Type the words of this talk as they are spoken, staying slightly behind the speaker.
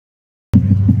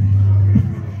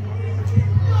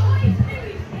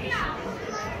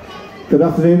Good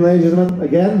afternoon, ladies and gentlemen.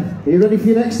 Again, are you ready for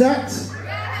your next act?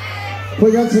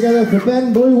 Put your hands together for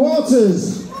Ben Blue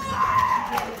Waters.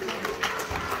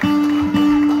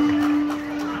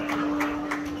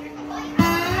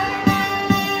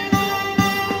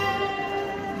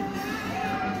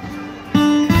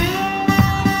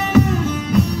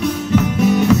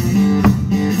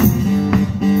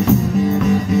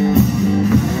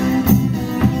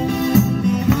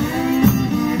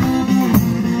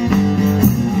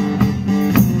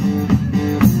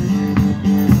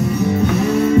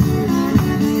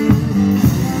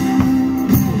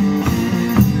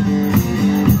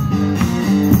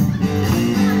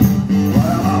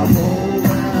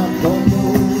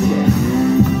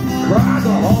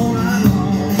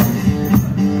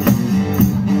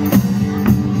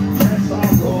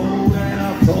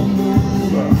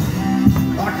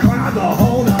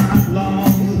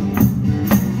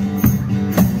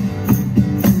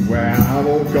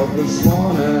 This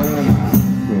morning,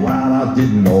 while I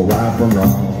didn't know right from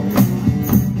wrong,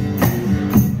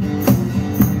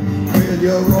 will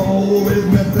you roll with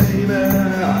me, baby,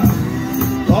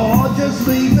 or just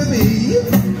leave me?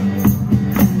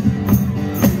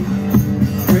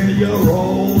 Will you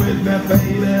roll with me,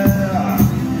 baby,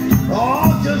 or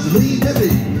just leave me?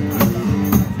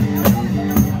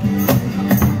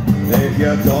 If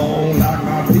you don't like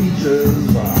my peaches,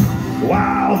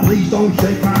 wow, please don't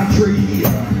shake my tree.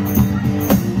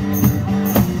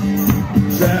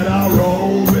 Said I'll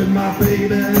roll with my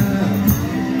baby.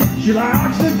 She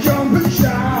likes to jump and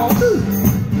shout.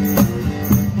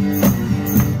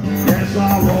 Yes,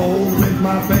 I'll roll with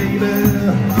my baby.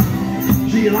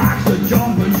 She likes to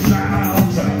jump and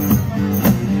shout.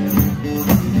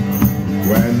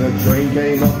 When the train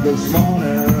came up this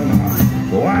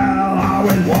morning, well, I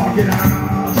went walking out.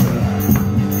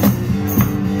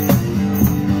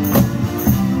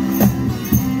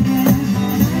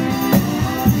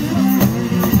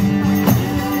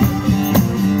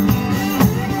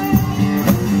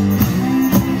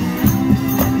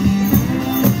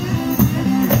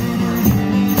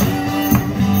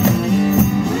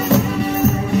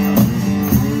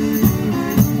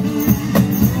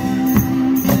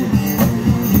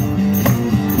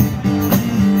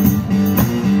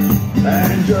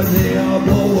 Engineer,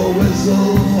 blow a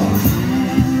whistle.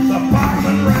 The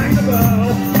fireman rang the bell.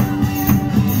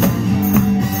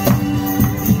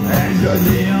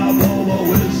 Engineer, blow a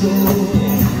whistle.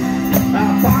 The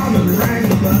fireman rang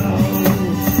the bell.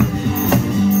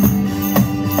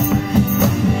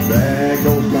 There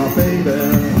goes my baby,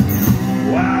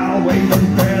 wow, waiting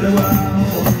fairly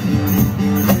well.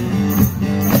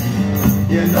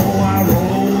 You know I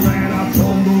rolled and I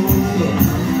tumbled.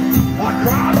 I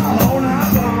cried the whole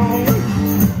night long.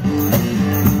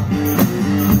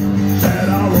 Said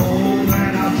I rolled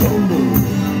and I tumbled.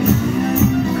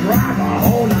 Cried the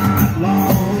whole night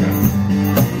long.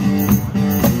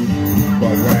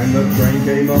 But when the train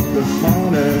came up this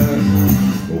morning,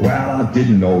 well, I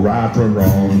didn't know right from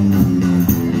wrong.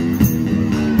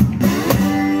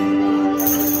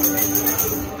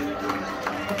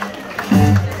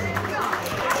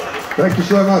 Thank you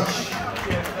so much.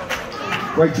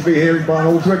 Great to be here in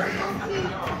Barnoldswick.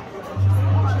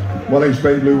 My name's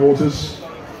Ben Blue Waters.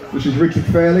 This is Richard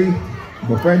Fairlie,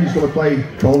 my friend. He's going to play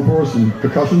coal for us and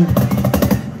percussion.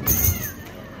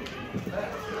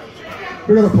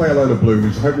 We're going to play a load of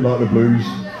blues. I hope you like the blues.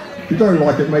 If you don't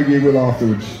like it, maybe you will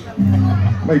afterwards.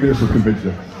 Maybe this will convince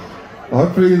you.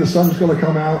 Hopefully the sun's going to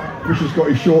come out. Richard's got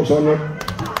his shorts on them.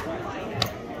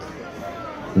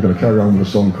 We're going to carry on with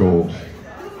a song called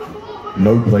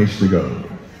No Place to Go.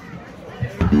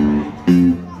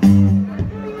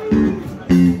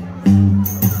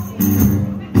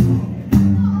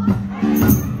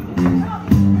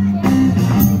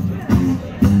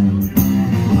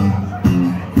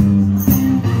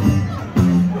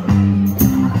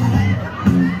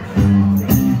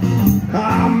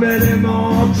 How many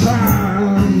more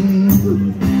times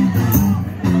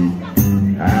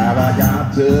have I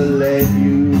got to let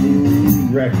you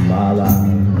wreck my life?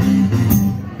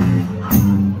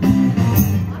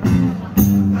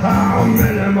 How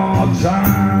many more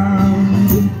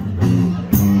times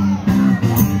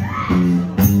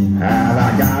have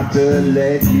I got to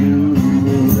let you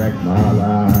wreck my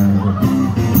life?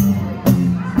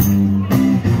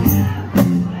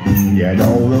 You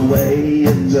know the way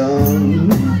it's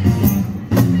done,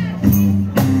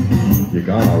 you're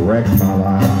gonna wreck my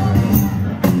life.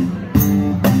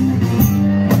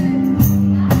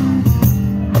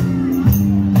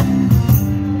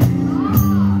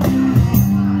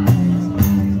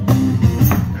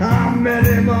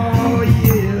 Many more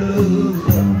years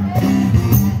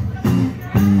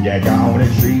you're gonna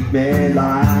treat me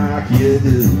like you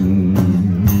do.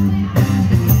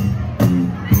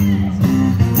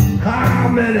 How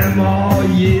many more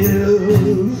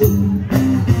years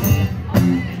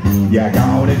you're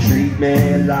gonna treat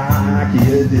me like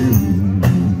you do?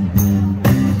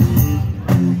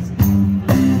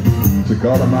 Took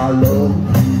all of my love,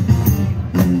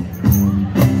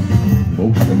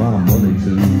 most of my money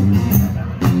too.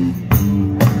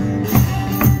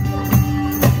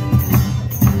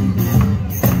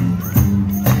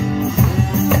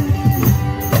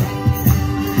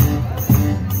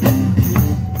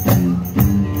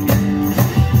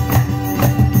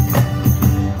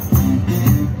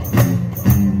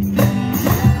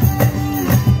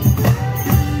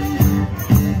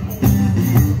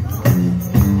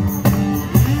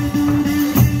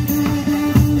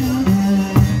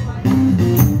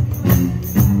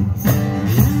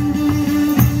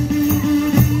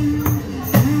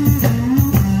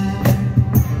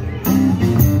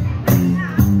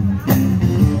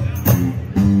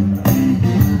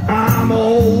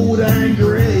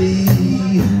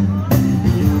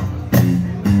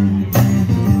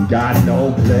 Got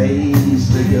no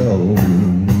place to go.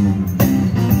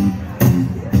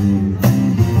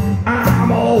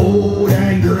 I'm old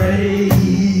and gray.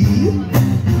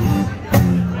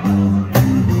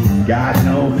 Got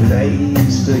no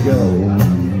place to go.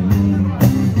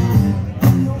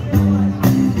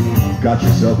 Got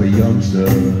yourself a youngster.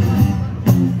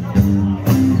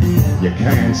 You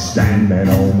can't stand me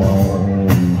no more.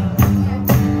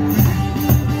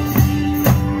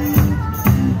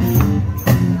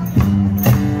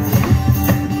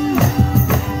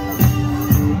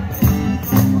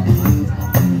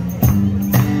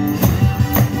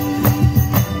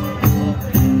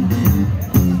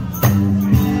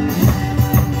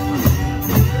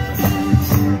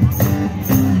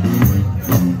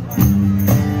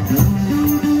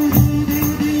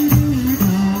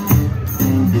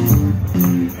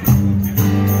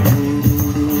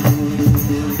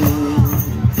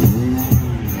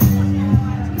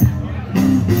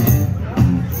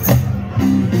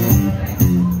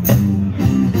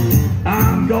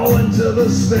 The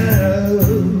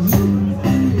stairs,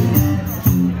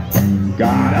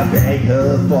 gotta beg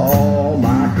her for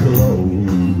my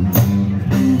clothes.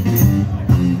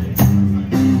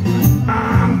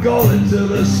 I'm going to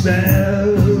the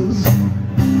stairs,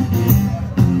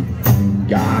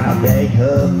 gotta beg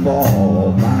her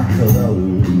for my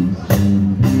clothes.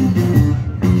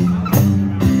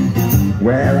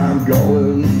 Where I'm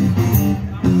going,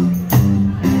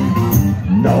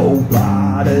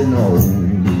 nobody knows.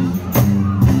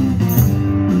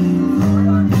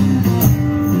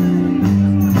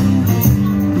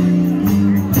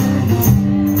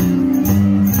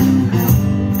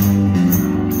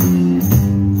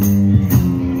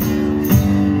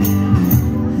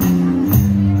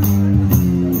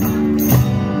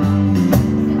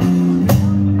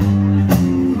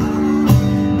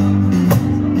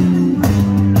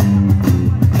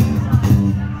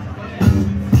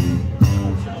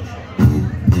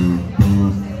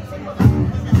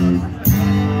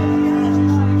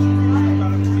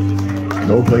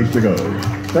 No place to go.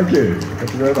 Thank you.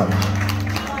 Thank you very much.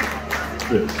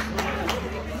 Yes.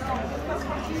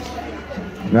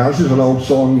 Now this is an old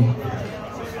song,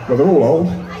 but they're all old.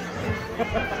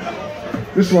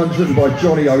 This one's written by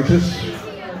Johnny Otis,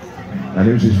 and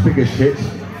it was his biggest hit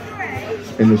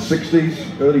in the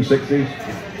 60s, early 60s.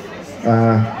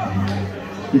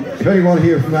 If anyone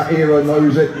here from that era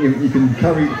knows it, you can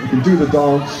do the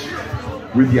dance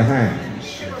with your hands.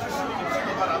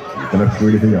 You don't have to do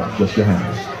anything else, just your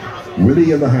hands.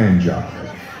 Willie and the Hand Jive.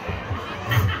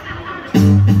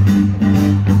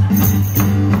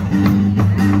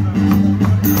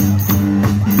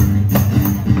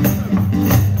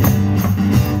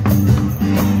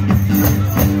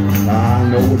 I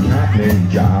know a cat named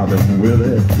Jive and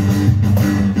Willie.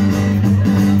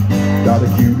 Got a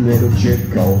cute little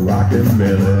chick called Rockin'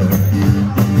 Millie.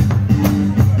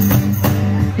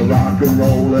 The rock and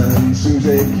rollin'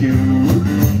 Susie Q.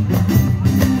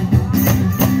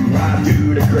 I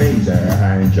do the crazy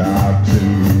hand job too.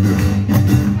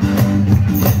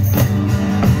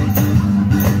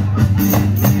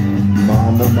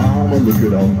 Mama, mama, look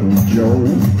at Uncle Joe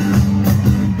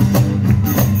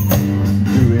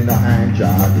doing the hand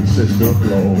job with Sister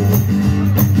Flo.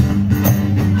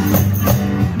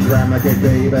 Grandma get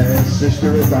baby,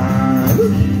 Sister Yvonne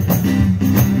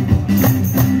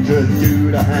to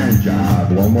do the hand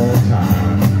job one more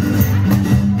time.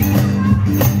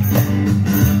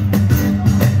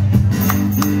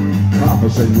 Papa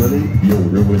said, Willie, you'll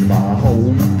ruin my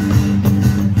home.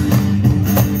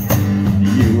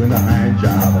 You and the hand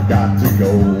job, I got to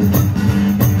go.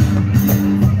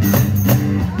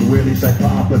 Willie said,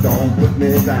 Papa, don't put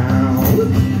me down.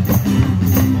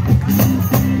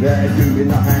 They're doing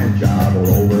the hand job all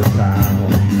over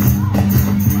town.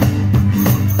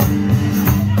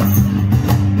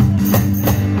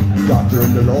 Doctor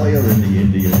and the lawyer and the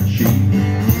Indian chief,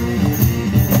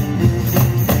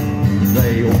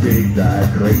 they all dig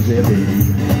that crazy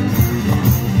beat.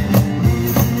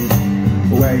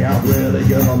 Way out Willie,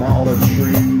 give them all a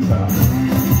treat.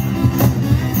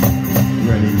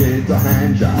 When he did the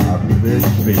hand job with his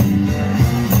feet.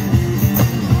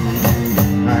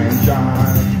 Hand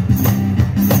jive,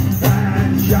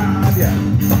 yeah.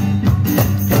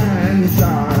 Hand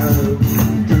jive,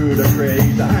 do the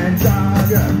crazy hand jive,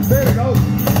 yeah. There we go.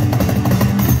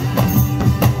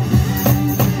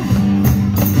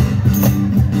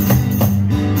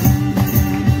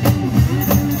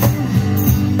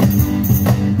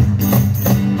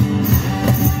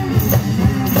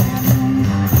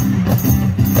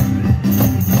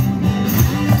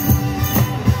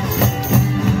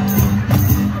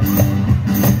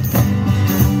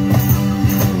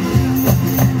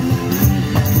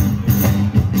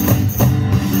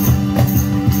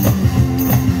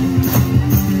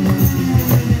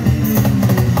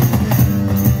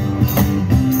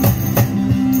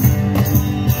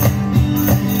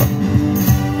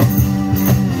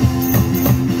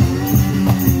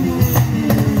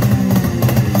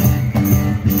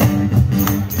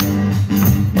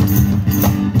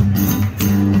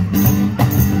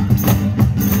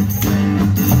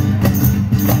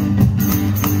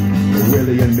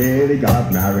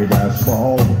 Got married last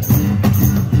fall.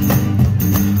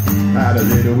 Had a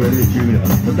little Willie Jr.,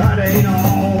 but that ain't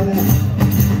all.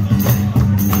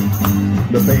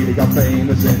 The baby got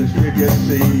famous in the strip, you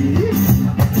see,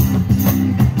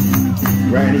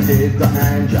 when he did the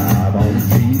hand job on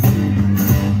TV.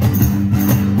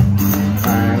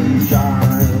 Hand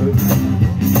jive,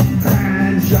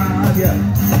 yeah.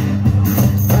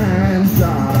 Hand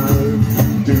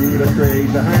jive, do the crazy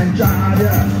hand jive,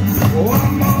 yeah.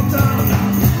 One more time now.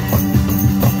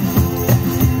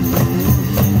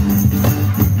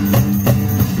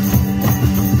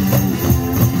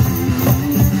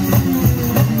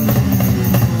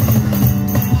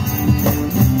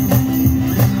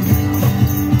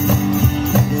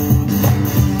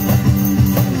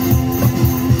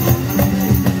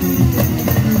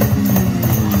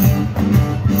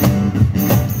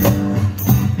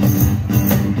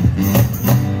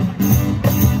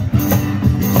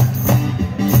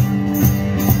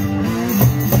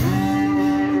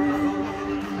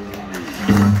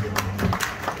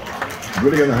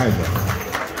 Really gonna have that.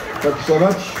 Thank you so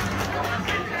much.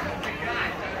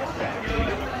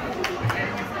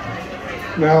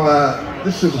 Now,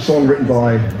 this is a song written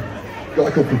by a guy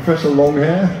called Professor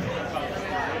Longhair.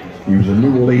 He was a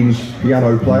New Orleans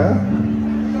piano player,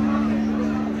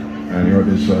 and he wrote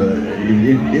this.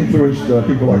 He influenced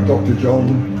people like Dr.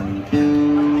 John,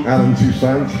 Alan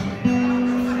Toussaint,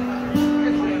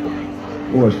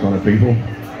 all those kind of people.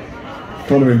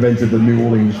 Kind of invented the New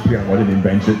Orleans piano. I didn't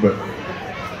invent it, but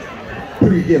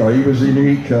pretty, you know, he was a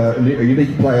unique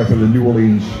player for the New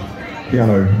Orleans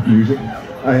piano music.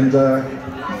 And of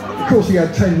course he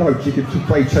had 10 notes, he could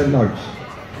play 10 notes.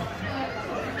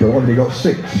 So I only got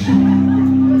 6.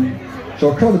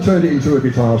 So I kind of turned it into a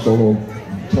guitar solo, or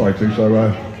tried to,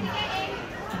 so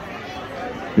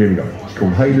here we go. It's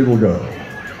called Hey Little Girl.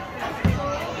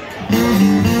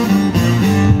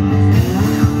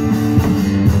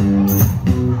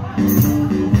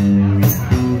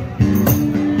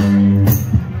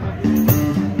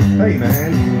 Hey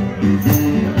man,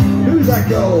 who's that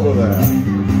girl over there?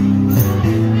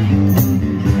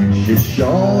 She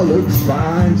sure looks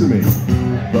fine to me,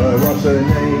 but what's her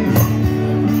name?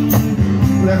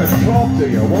 Let me talk to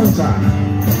you one time.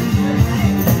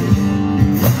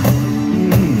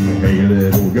 Hey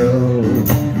little girl,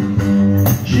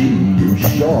 gee, you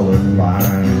sure look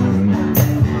fine.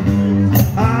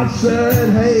 I said,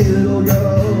 hey little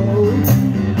girl,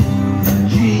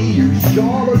 gee, you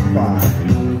sure look fine.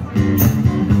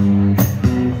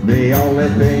 The only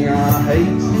thing I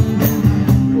hate,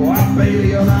 why baby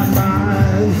you're not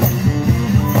mine.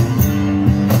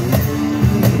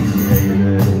 Hey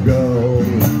little girl,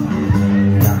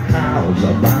 now how's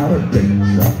about a date?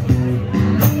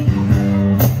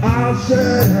 I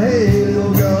said, hey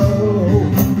little girl,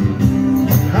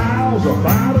 how's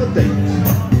about a date?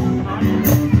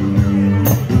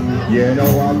 You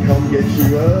know I'll come get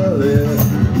you early,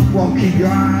 won't keep you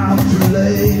out too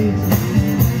late.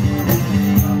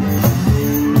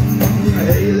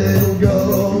 Hey little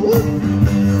girl,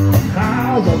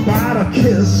 how's about a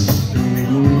kiss?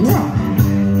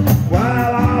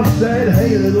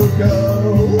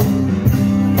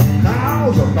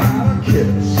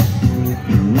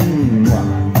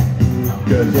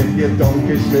 'cause if you don't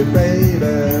kiss me, baby,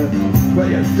 well,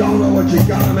 you don't know what you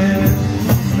got a minute.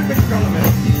 You got a minute.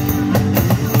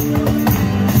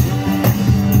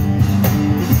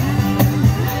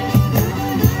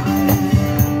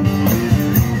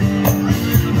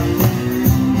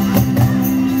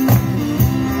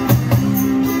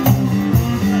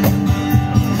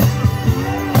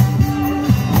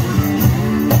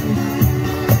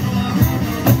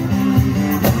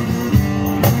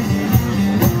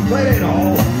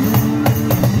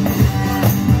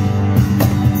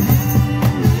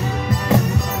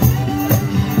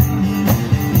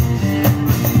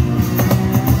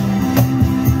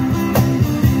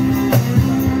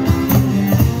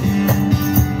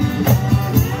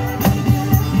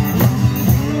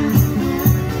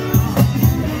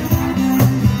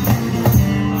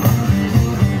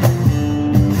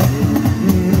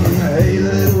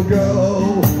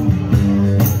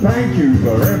 Thank you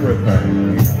for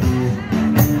everything.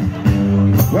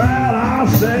 Well, I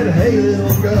said, hey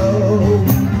little girl,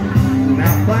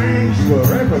 now thanks for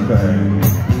everything.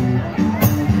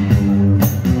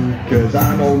 'Cause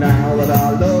I know now that I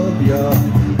love you,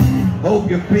 hope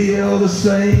you feel the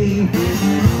same.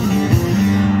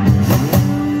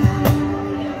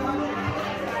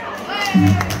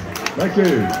 Thank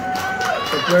you.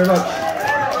 Thank you very much.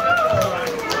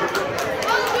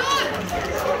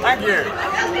 Thank you.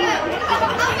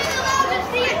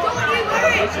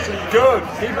 Good.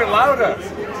 Keep it louder.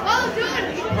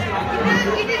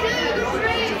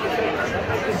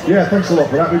 Yeah, thanks a lot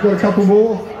for that. We've got a couple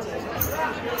more.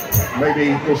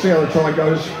 Maybe we'll see how the time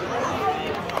goes.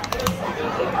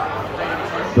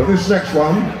 But this next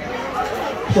one,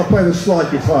 so I play the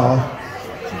slide guitar.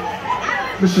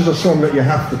 This is a song that you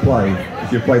have to play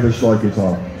if you play the slide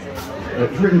guitar.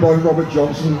 It's written by Robert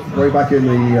Johnson way back in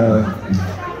the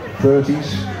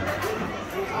 30s.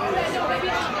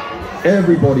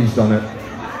 Everybody's done it.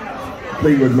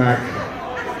 Fleetwood Mac,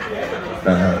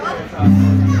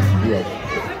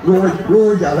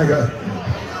 Rory Gallagher,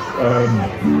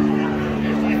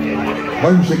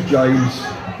 Homesick James,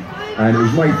 and it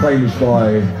was made famous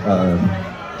by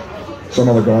some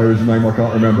other guy whose name I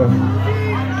can't remember.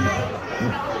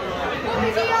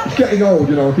 It's getting old,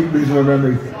 you know, I keep losing my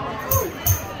memory.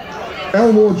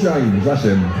 Elmore James, that's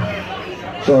him.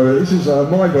 So this is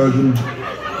my version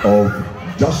of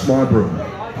Just My Broom.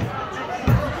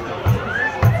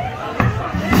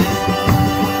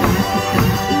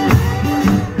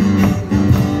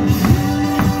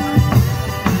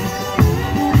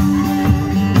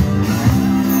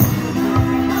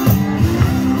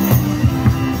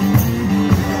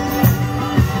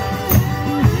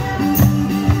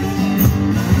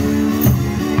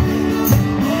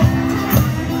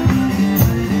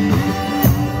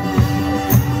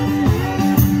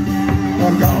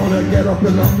 Get up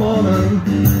in the morning,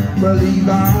 believe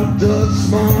I'll dust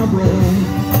my broom.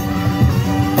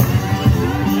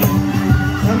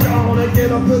 I'm gonna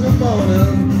get up in the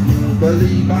morning,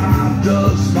 believe I'll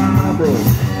dust my broom.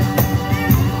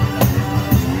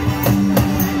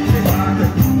 If I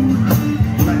could,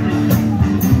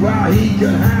 well, he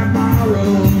can have my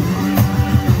room.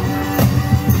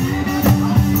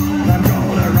 I'm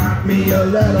gonna write me a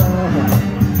letter,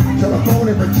 telephone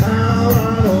every town I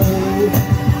know.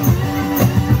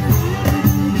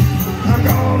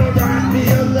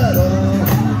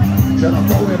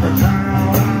 Telephone every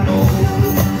town I know.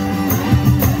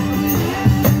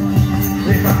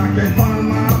 If I can find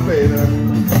my baby,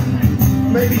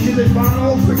 maybe she's in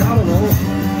Barnoldswick, I don't know.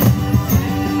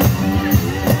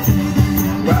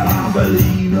 Well, I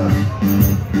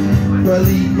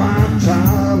believe my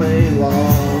time ain't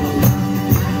long.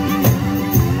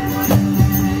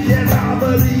 Yes, I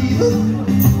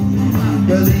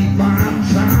believe my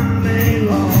time ain't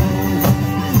long.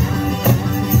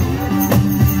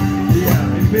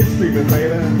 Mistreatment,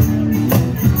 baby,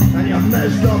 and you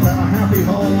messed up at a happy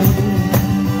home.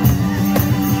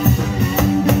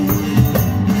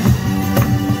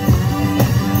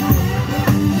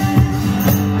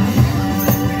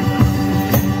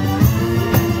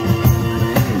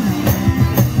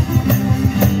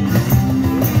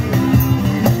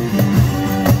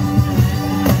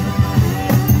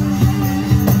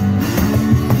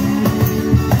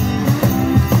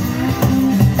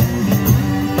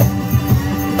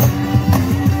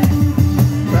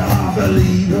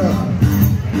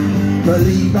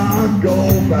 Believe I'll go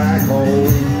back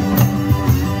home.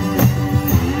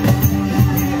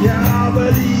 Yeah, I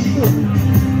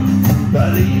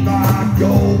believe I'll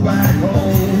go back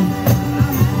home.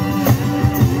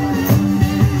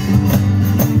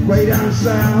 Way down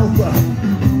south,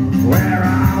 where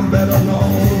I'm better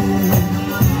known.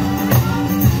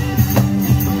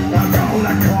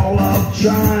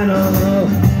 China.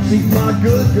 See my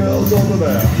good girls over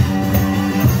there.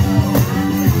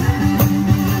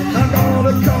 I'm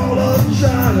gonna call up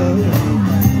China.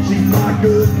 See my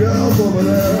good girls over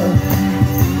there.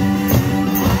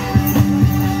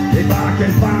 If I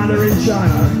can find her in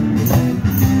China,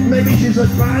 maybe she's at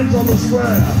Fines on the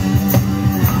Square.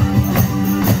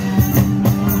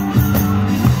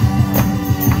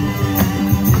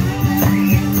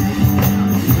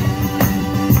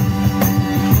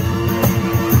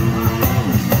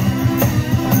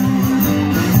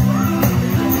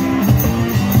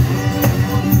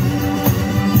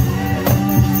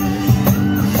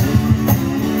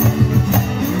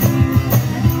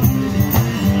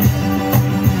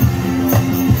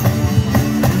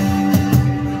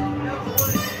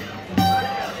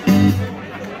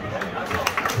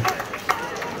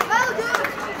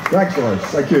 Thanks, guys.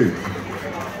 Thank you.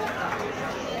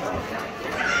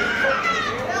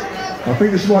 I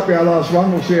think this might be our last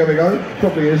one. We'll see how we go.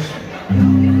 Probably is. 10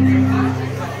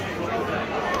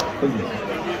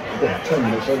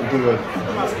 minutes. I will do a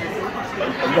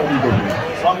long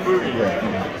boogie. Long boogie?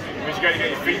 Yeah. Which you got to get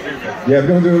your feet moving. Yeah, we're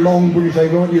going to do a long boogie. So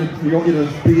we want you to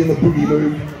be in the boogie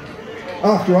mood.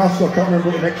 After us, I can't remember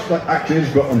what the next act is,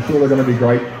 but I'm sure they're going to be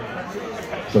great.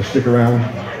 So stick around.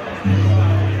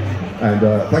 And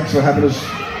thanks for having us.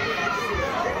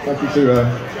 Thank you to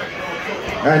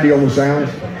Andy on the sound.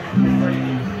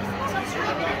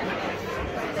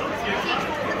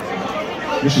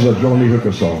 This is a Johnny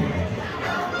Hooker song.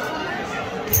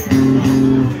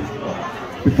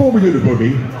 Before we do the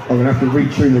boogie, I'm going to have to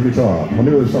retune the guitar. I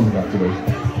knew there was something back to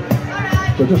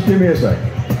this. So just give me a sec.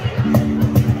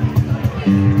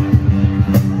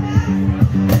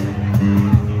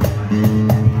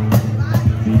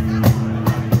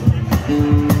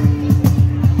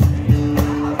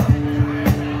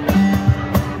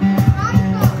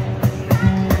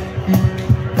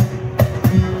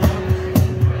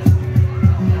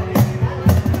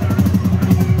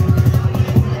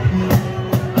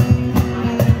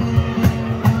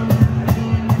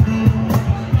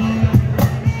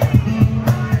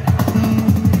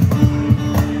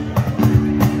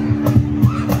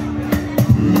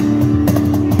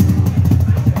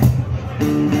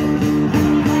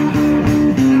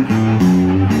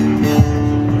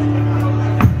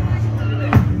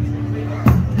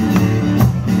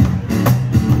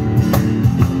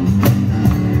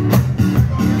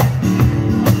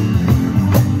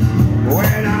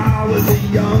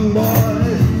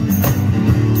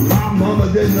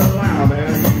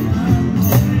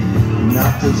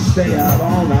 Stay out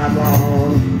all night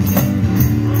long.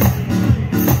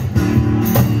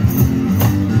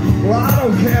 Well, I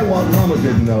don't care what Mama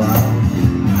didn't allow.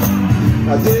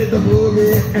 I did the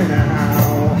boogie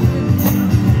anyhow.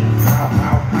 How,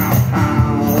 how, how,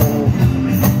 how.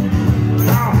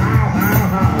 How, how, how,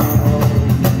 how.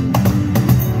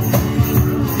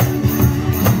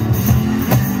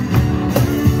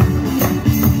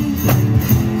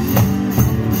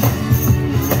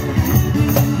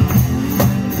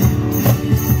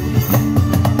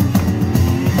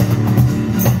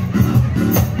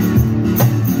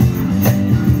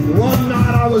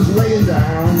 Laying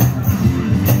down,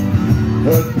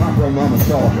 heard Papa and Mama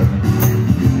talking.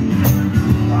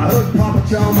 I heard Papa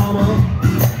tell Mama,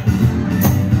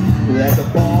 let the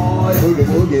boy boogie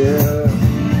woogie,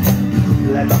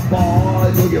 let the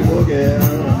boy boogie woogie,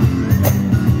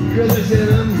 'cause it's in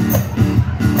him,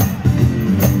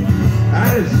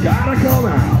 and it's gotta come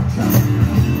out.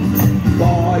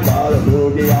 Boy got a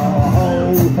boogie, oh ho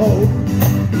ho,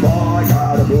 boy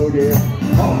got a boogie,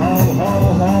 ho ho ho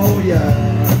ho, yeah.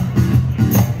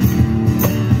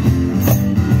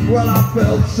 Well, I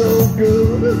felt so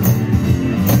good,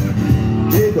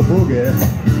 did the boogie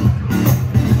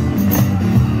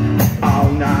all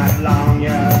night long,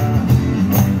 yeah,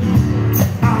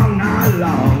 all night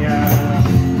long, yeah.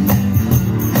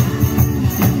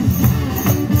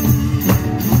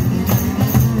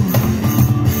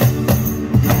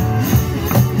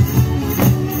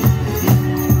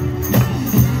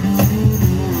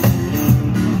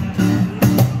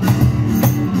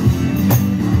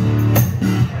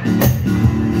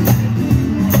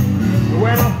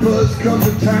 First come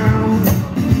to town,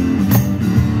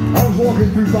 I was walking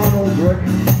through Barnoldswick,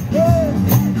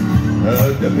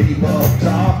 heard the people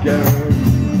talking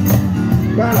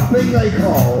about a thing they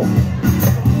call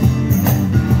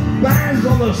bands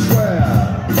on the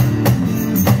square.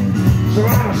 So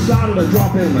I decided to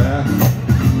drop in there.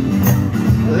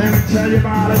 Let me tell you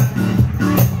about it.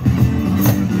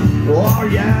 Oh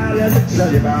yeah, let me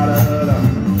tell you about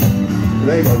it.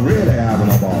 They were really having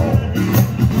a ball.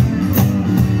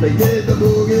 They did the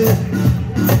boogie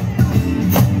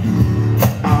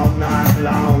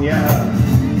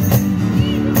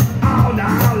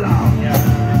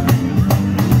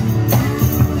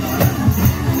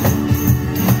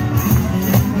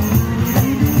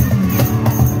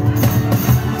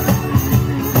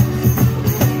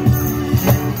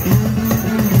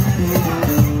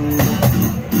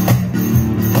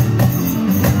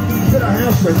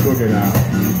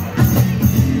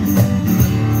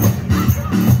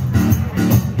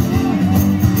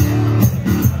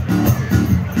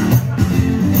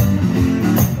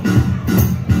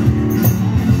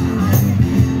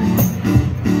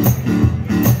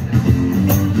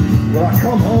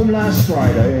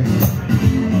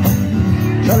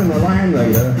telling the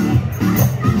landlady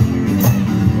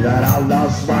that I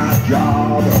lost my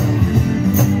job.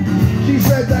 She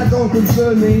said that don't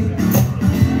concern me.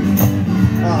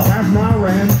 I'll have my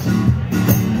rent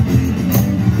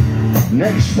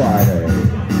next Friday.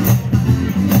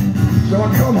 So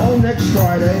I come home next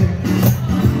Friday,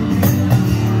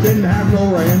 didn't have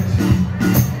no rent.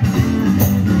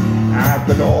 Out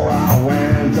the door I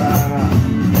went,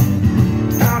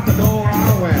 out the door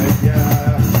I went, yeah.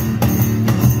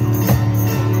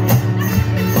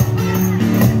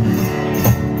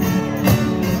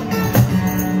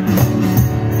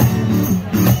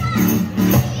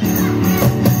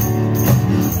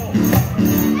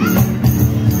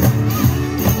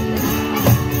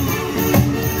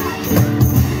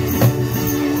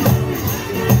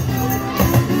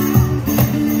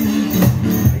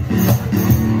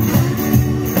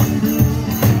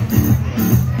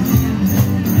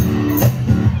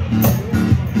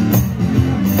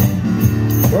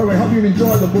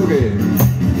 Enjoy the boogie.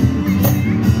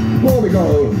 Before we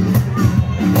go,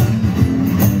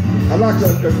 I'd like to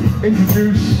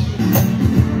introduce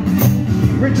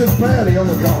Richard Fairlie on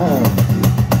the cajon.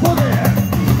 Boogie!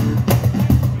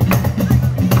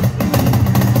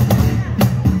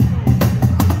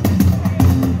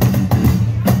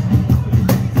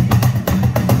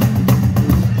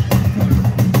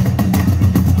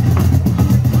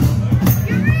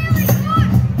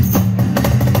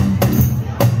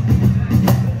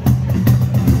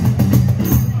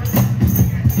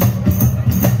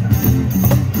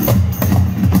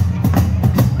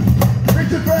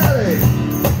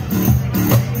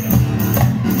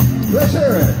 Let's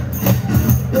hear it.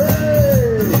 Yay!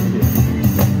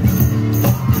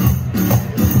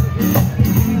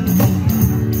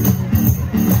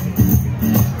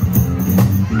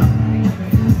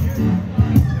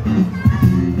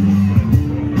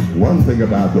 One thing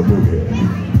about the boogie,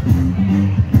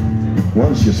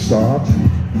 once you start,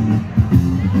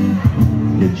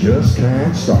 you just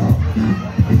can't stop.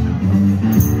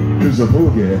 'Cause the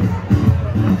boogie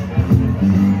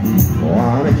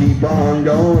wanna keep on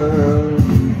going,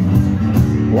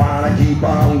 wanna keep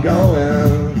on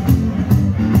going,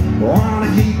 wanna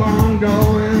keep on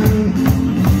going,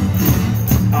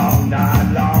 all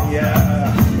night long,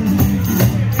 yeah,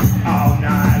 all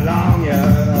night long,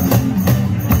 yeah,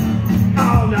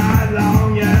 all night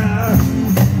long, yeah,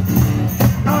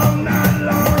 all night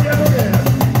long, yeah, yeah,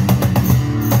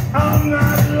 all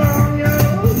night long, yeah,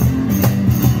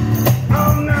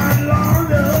 all night long,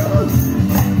 yeah.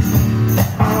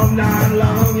 All night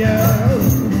long, yeah.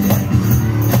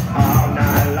 All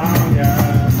night long, yeah.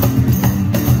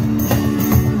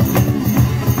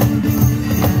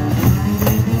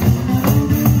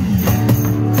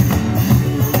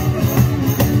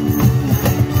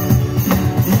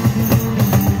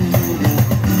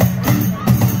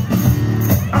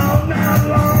 All night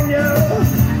long, yeah.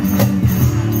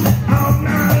 All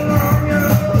night long,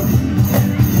 yeah.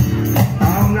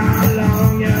 All night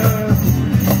long, yeah.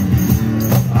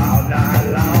 All night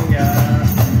long, yeah.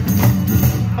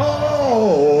 All night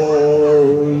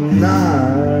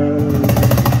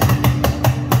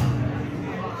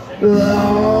long,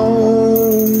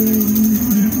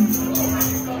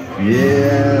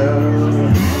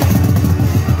 yeah.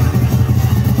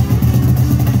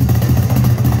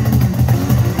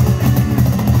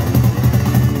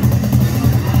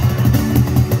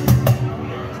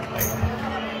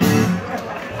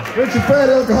 Richard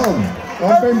Fairlie, come.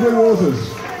 I'm Ben Blue Waters.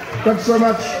 Thanks so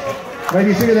much.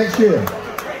 Maybe see you next year.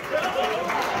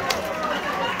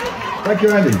 Thank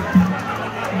you, Andy.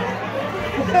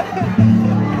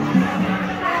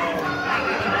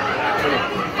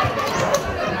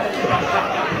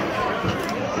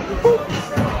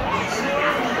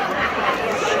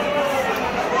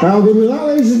 Now, good with that,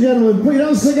 ladies and gentlemen. Put your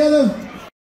hands together.